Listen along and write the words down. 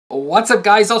What's up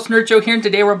guys, FallenRedZeo here, and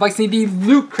today we're unboxing the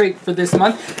loot crate for this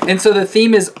month. And so the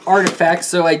theme is artifacts,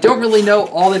 so I don't really know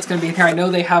all that's going to be in here. I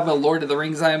know they have a Lord of the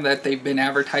Rings item that they've been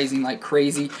advertising like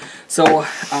crazy. So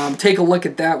take a look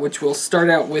at that, which we'll start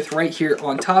out with right here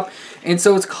on top. And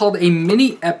so it's called a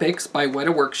Mini Epics by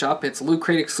Weta Workshop. It's loot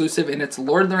crate exclusive, and it's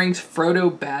Lord of the Rings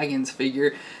Frodo Baggins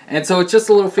figure. And so it's just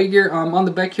a little figure. On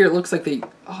the back here it looks like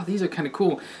these are kind of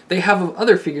cool. They have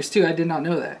other figures too, I did not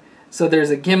know that. So there's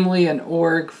a Gimli, an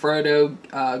Orc, Frodo,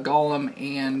 Gollum,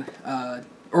 and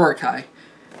Uruk-hai.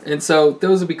 And so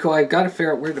those would be cool. I've got to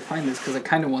figure out where to find this because I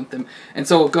kind of want them. And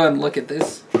so we'll go ahead and look at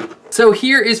this. So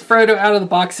here is Frodo out of the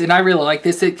box, and I really like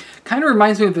this. It kind of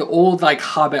reminds me of the old like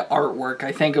Hobbit artwork.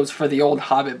 I think it was for the old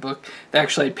Hobbit book. They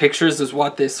actually had pictures of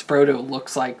what this Frodo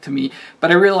looks like to me.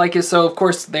 But I really like it. So of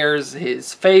course there's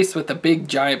his face with the big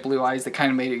giant blue eyes that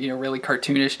kind of made it, you know, really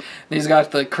cartoonish. And he's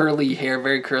got the curly hair,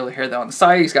 very curly hair there on the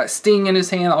side. He's got Sting in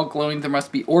his hand, all glowing. There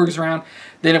must be orgs around.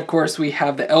 Then, of course, we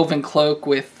have the elven cloak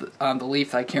with the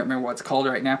leaf. I can't remember what it's called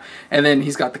right now. And then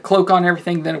he's got the cloak on and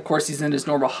everything. Then, of course, he's in his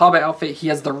normal Hobbit outfit. He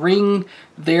has the ring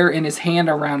there in his hand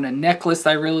around a necklace that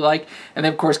I really like. And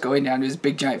then, of course, going down to his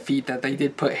big giant feet that they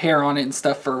did put hair on it and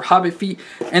stuff for Hobbit feet.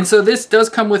 And so this does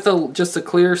come with just a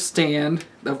clear stand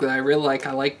that I really like.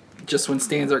 I like just when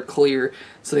stands are clear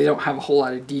so they don't have a whole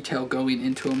lot of detail going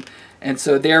into them. And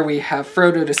so there we have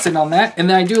Frodo to sit on that. And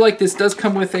then I do like this does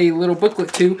come with a little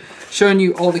booklet too, showing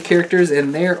you all the characters,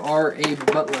 and there are a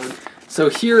buttload. So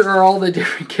here are all the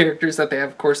different characters that they have.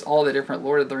 Of course, all the different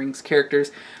Lord of the Rings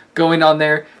characters going on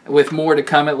there, with more to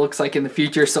come, it looks like, in the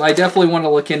future. So I definitely want to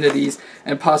look into these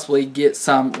and possibly get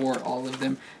some or all of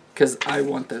them, because I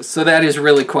want those. So that is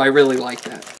really cool. I really like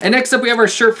that. And next up we have our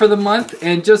shirt for the month,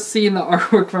 and just seeing the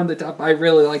artwork from the top, I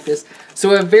really like this.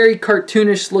 So a very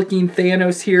cartoonish looking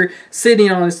Thanos here,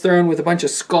 sitting on his throne with a bunch of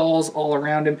skulls all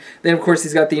around him. Then of course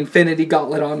he's got the Infinity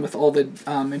Gauntlet on with all the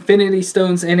Infinity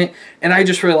Stones in it. And I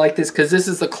just really like this because this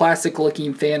is the classic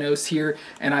looking Thanos here,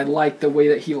 and I like the way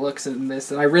that he looks in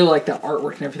this. And I really like the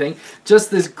artwork and everything.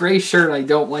 Just this gray shirt I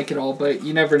don't like at all, but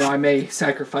you never know, I may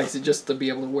sacrifice it just to be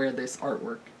able to wear this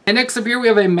artwork. And next up here we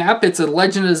have a map. It's a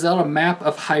Legend of Zelda map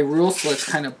of Hyrule. So let's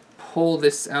kind of pull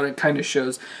this out. It kind of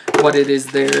shows what it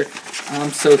is there.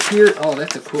 So here, oh,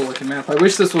 that's a cool looking map. I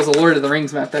wish this was a Lord of the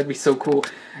Rings map. That'd be so cool.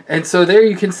 And so there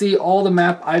you can see all the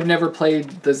map. I've never played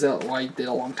the Zelda, well, I did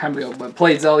a long time ago, but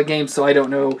played Zelda games, so I don't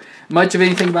know much of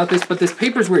anything about this. But this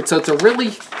paper's weird. So it's a really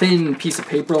thin piece of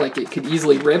paper, like it could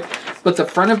easily rip. But the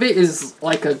front of it is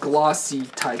like a glossy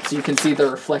type, so you can see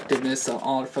the reflectiveness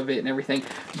off of it and everything.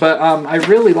 But I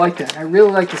really like that. I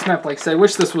really like this map. Like I said, I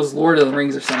wish this was Lord of the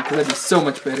Rings or something, because that'd be so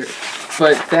much better.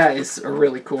 But that is a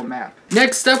really cool map.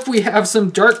 Next up, we have some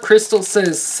Dark Crystal.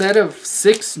 Says set of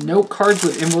 6 note cards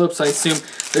with envelopes. I assume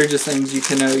they're just things you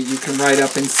can write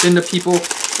up and send to people.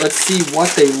 Let's see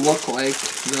what they look like,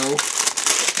 though.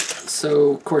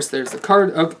 So, of course, there's the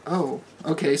card. Oh,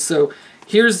 okay. So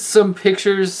here's some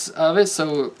pictures of it.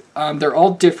 So they're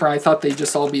all different. I thought they'd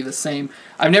just all be the same.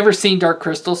 I've never seen Dark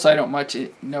Crystal, so I don't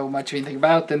know much of anything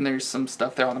about it. Then there's some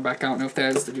stuff there on the back. I don't know if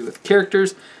that has to do with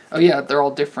characters. Oh yeah, they're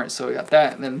all different, so we got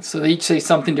that. And then so they each say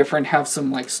something different, have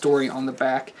some like story on the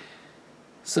back.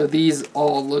 So these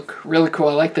all look really cool.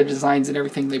 I like the designs and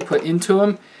everything they put into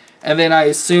them. And then I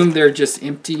assume they're just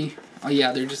empty. Oh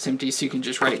yeah, they're just empty, so you can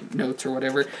just write notes or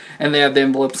whatever. And they have the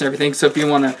envelopes and everything. So if you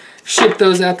want to ship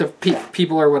those out to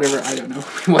people or whatever, I don't know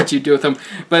what you do with them.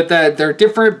 But they're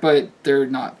different, but they're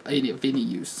not of any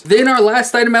use. Then our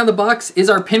last item out of the box is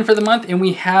our pin for the month. And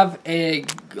we have a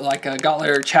gauntlet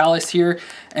or chalice here.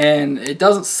 And it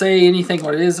doesn't say anything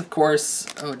what it is, of course.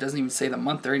 Oh, it doesn't even say the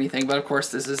month or anything. But of course,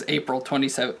 this is April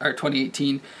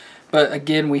 2018. But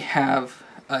again, we have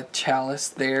a chalice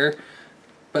there.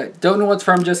 But don't know what's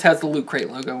from, just has the Loot Crate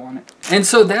logo on it. And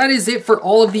so that is it for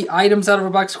all of the items out of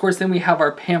our box. Of course, then we have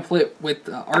our pamphlet with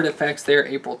artifacts there,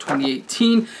 April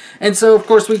 2018. And so, of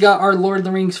course, we got our Lord of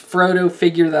the Rings Frodo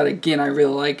figure that, again, I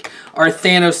really like. Our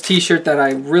Thanos t-shirt that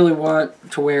I really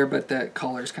want to wear, but that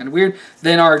color is kind of weird.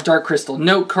 Then our Dark Crystal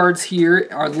note cards here.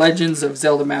 Our Legends of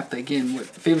Zelda map that, again,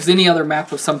 if it was any other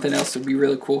map of something else, it would be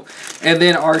really cool. And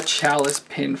then our chalice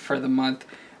pin for the month,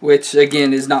 which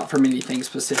again is not from anything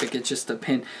specific, it's just a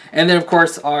pin. And then of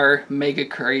course our mega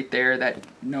crate there that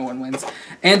no one wins.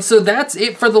 And so that's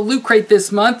it for the loot crate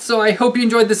this month. So I hope you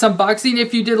enjoyed this unboxing.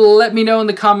 If you did, let me know in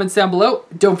the comments down below.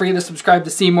 Don't forget to subscribe to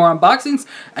see more unboxings,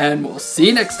 and we'll see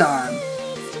you next time.